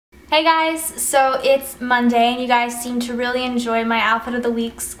Hey guys, so it's Monday and you guys seem to really enjoy my outfit of the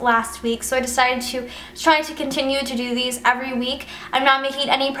weeks last week, so I decided to try to continue to do these every week. I'm not making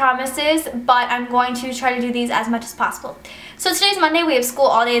any promises, but I'm going to try to do these as much as possible. So today's Monday, we have school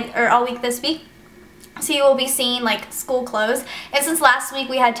all day or all week this week. So you will be seeing like school clothes. And since last week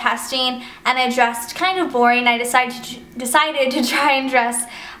we had testing and I dressed kind of boring, I decided to try and dress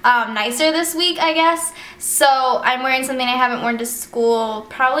nicer this week, I guess. So I'm wearing something I haven't worn to school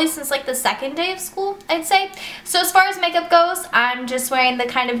probably since like the second day of school, I'd say. So as far as makeup goes, I'm just wearing the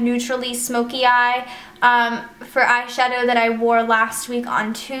kind of neutrally smoky eye for eyeshadow that I wore last week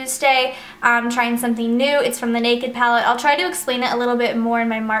on Tuesday. I'm trying something new. It's from the Naked palette. I'll try to explain it a little bit more in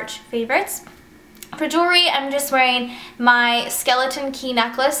my March favorites. For jewelry, I'm just wearing my skeleton key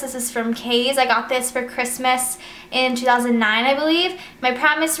necklace. This is from Kay's. I got this for Christmas in 2009, I believe. My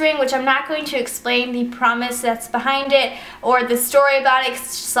promise ring, which I'm not going to explain the promise that's behind it or the story about it because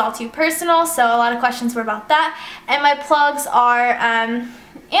it's just all too personal, so a lot of questions were about that. And my plugs are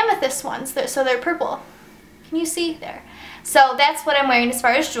amethyst ones, so they're purple. Can you see there? So that's what I'm wearing as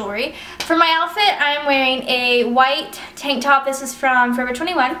far as jewelry. For my outfit, I'm wearing a white tank top. This is from Forever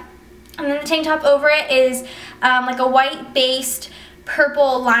 21. And then the tank top over it is like a white based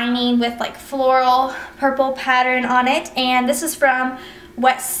purple lining with like floral purple pattern on it. And this is from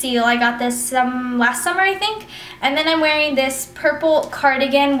Wet Seal. I got this last summer, I think. And then I'm wearing this purple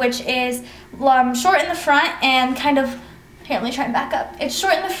cardigan, which is short in the front and kind of, here, let me try and back up. It's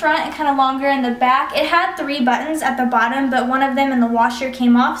short in the front and kind of longer in the back. It had 3 buttons at the bottom, but one of them in the washer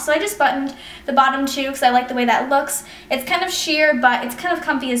came off, so I just buttoned the bottom 2 because I like the way that looks. It's kind of sheer, but it's kind of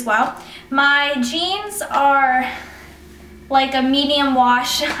comfy as well. My jeans are like a medium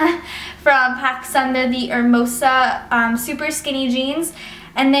wash from PacSun. They're the Hermosa super skinny jeans.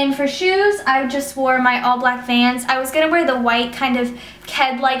 And then for shoes, I just wore my all black Vans. I was going to wear the white kind of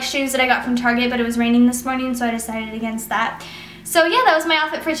Ked-like shoes that I got from Target, but it was raining this morning, so I decided against that. So yeah, that was my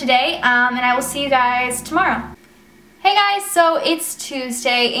outfit for today, and I will see you guys tomorrow. Hey guys, so it's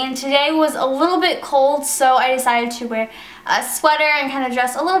Tuesday, and today was a little bit cold, so I decided to wear a sweater and kind of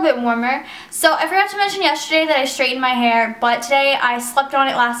dress a little bit warmer. So I forgot to mention yesterday that I straightened my hair, but today I slept on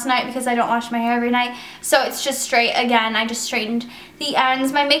it last night because I don't wash my hair every night, so it's just straight again. I just straightened the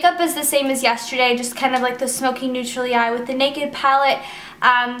ends. My makeup is the same as yesterday, just kind of like the smoky neutrally eye with the Naked palette.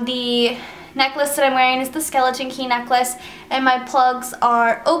 The necklace that I'm wearing is the skeleton key necklace, and my plugs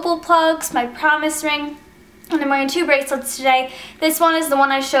are Opal Plugs, my promise ring. And I'm wearing 2 bracelets today. This one is the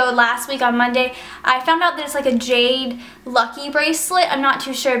one I showed last week on Monday. I found out that it's like a Jade Lucky bracelet. I'm not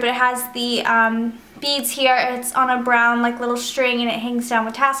too sure, but it has the beads here. It's on a brown like little string and it hangs down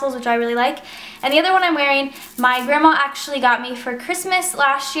with tassels, which I really like. And the other one I'm wearing, my grandma actually got me for Christmas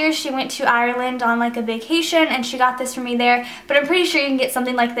last year. She went to Ireland on like a vacation and she got this for me there. But I'm pretty sure you can get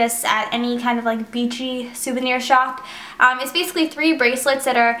something like this at any kind of like beachy souvenir shop. It's basically 3 bracelets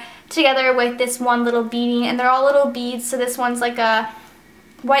that are together with this one little beading, and they're all little beads. So this one's like a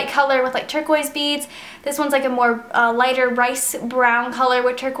white color with like turquoise beads. This one's like a more lighter rice brown color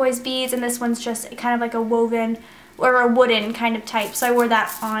with turquoise beads, and this one's just kind of like a woven or a wooden kind of type. So I wore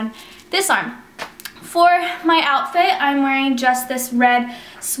that on this arm. For my outfit, I'm wearing just this red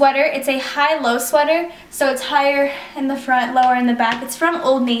sweater. It's a high-low sweater, so it's higher in the front, lower in the back. It's from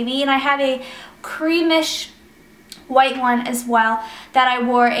Old Navy, and I have a creamish white one as well that I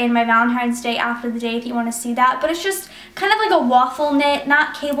wore in my Valentine's Day after the day if you want to see that. But it's just kind of like a waffle knit,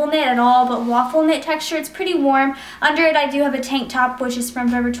 not cable knit at all, but waffle knit texture. It's pretty warm. Under it I do have a tank top, which is from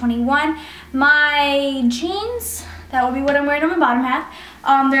Forever 21. My jeans, that will be what I'm wearing on my bottom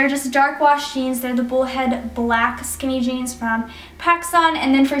half. They're just dark wash jeans. They're the Bullhead black skinny jeans from PacSun.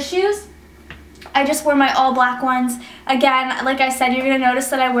 And then for shoes, I just wore my all black ones. Again, like I said, you're going to notice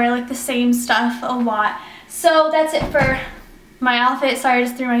that I wear like the same stuff a lot. So that's it for my outfit. Sorry, I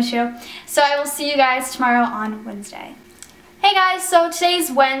just threw my shoe. So I will see you guys tomorrow on Wednesday. Hey guys, so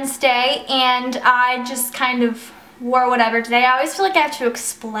today's Wednesday and I just kind of wore whatever today. I always feel like I have to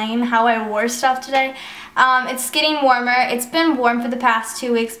explain how I wore stuff today. It's getting warmer. It's been warm for the past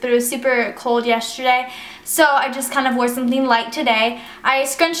 2 weeks, but it was super cold yesterday. So I just kind of wore something light today. I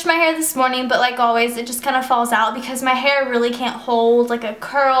scrunched my hair this morning, but like always, it just kind of falls out because my hair really can't hold like a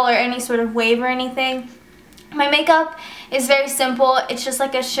curl or any sort of wave or anything. My makeup is very simple. It's just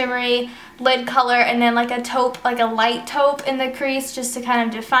like a shimmery lid color and then like a taupe, like a light taupe in the crease just to kind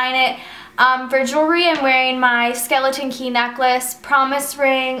of define it. For jewelry, I'm wearing my skeleton key necklace, promise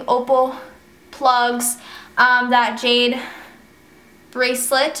ring, Opal Plugs, that Jade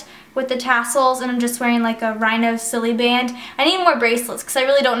Bracelet with the tassels, and I'm just wearing like a Rhino silly band. I need more bracelets because I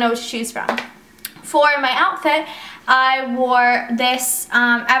really don't know what to choose from. For my outfit, I wore this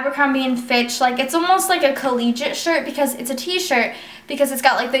Abercrombie and Fitch, like it's almost like a collegiate shirt because it's a t-shirt because it's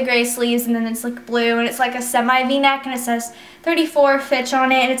got like the gray sleeves and then it's like blue and it's like a semi v-neck and it says 34 Fitch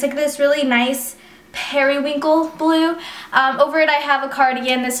on it and it's like this really nice periwinkle blue. Over it I have a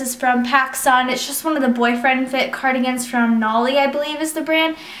cardigan. This is from PacSun. It's just one of the boyfriend fit cardigans from Nolly, I believe is the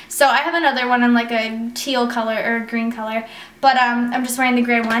brand. So I have another one in like a teal color or green color, but I'm just wearing the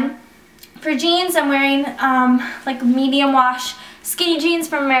gray one. For jeans, I'm wearing like medium wash skinny jeans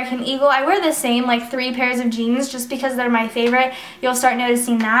from American Eagle. I wear the same like 3 pairs of jeans just because they're my favorite. You'll start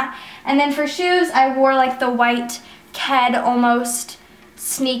noticing that. And then for shoes, I wore like the white Ked almost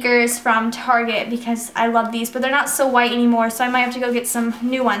sneakers from Target because I love these, but they're not so white anymore, so I might have to go get some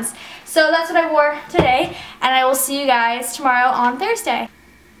new ones. So that's what I wore today, and I will see you guys tomorrow on Thursday.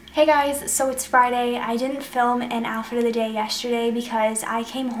 Hey guys, so it's Friday. I didn't film an outfit of the day yesterday because I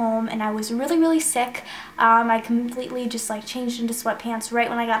came home and I was really sick. I completely just like changed into sweatpants right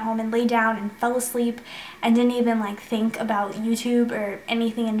when I got home and lay down and fell asleep and didn't even like think about YouTube or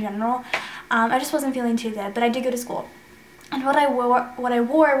anything in general. I just wasn't feeling too good, but I did go to school. And what I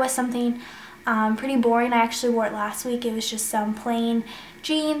wore was something pretty boring. I actually wore it last week. It was just some plain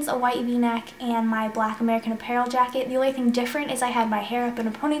jeans, a white v-neck, and my black American Apparel jacket. The only thing different is I had my hair up in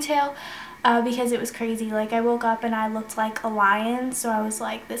a ponytail because it was crazy. Like I woke up and I looked like a lion, so I was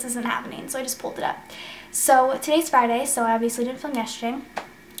like, this isn't happening, so I just pulled it up. So today's Friday, so I obviously didn't film yesterday.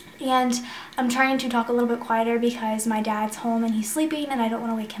 And I'm trying to talk a little bit quieter because my dad's home and he's sleeping and I don't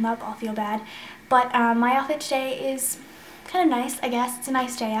want to wake him up. I'll feel bad. But my outfit today is kind of nice, I guess. It's a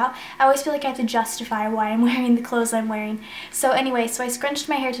nice day out. I always feel like I have to justify why I'm wearing the clothes I'm wearing. So anyway, so I scrunched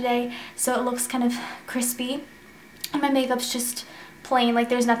my hair today so it looks kind of crispy. And my makeup's just plain, like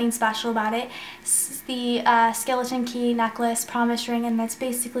there's nothing special about it. This is the skeleton key, necklace, promise ring, and that's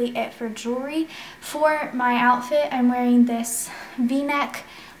basically it for jewelry. For my outfit, I'm wearing this v-neck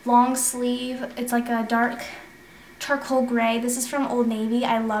long sleeve. It's like a dark charcoal gray. This is from Old Navy.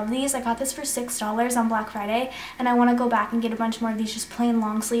 I love these. I got this for $6 on Black Friday, and I want to go back and get a bunch more of these just plain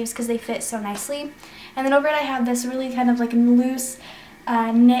long sleeves because they fit so nicely. And then over it I have this really kind of like loose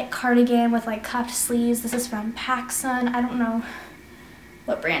knit cardigan with like cuffed sleeves. This is from PacSun. I don't know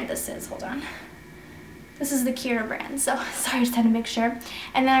what brand this is. Hold on. This is the Kirra brand, so sorry, I just had to make sure.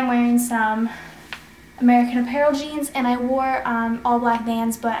 And then I'm wearing some American Apparel jeans, and I wore all black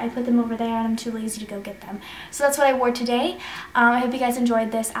Vans, but I put them over there and I'm too lazy to go get them. So that's what I wore today. I hope you guys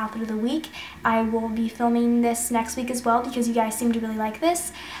enjoyed this outfit of the week. I will be filming this next week as well because you guys seem to really like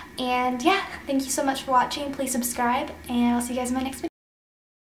this. And yeah, thank you so much for watching. Please subscribe, and I'll see you guys in my next video.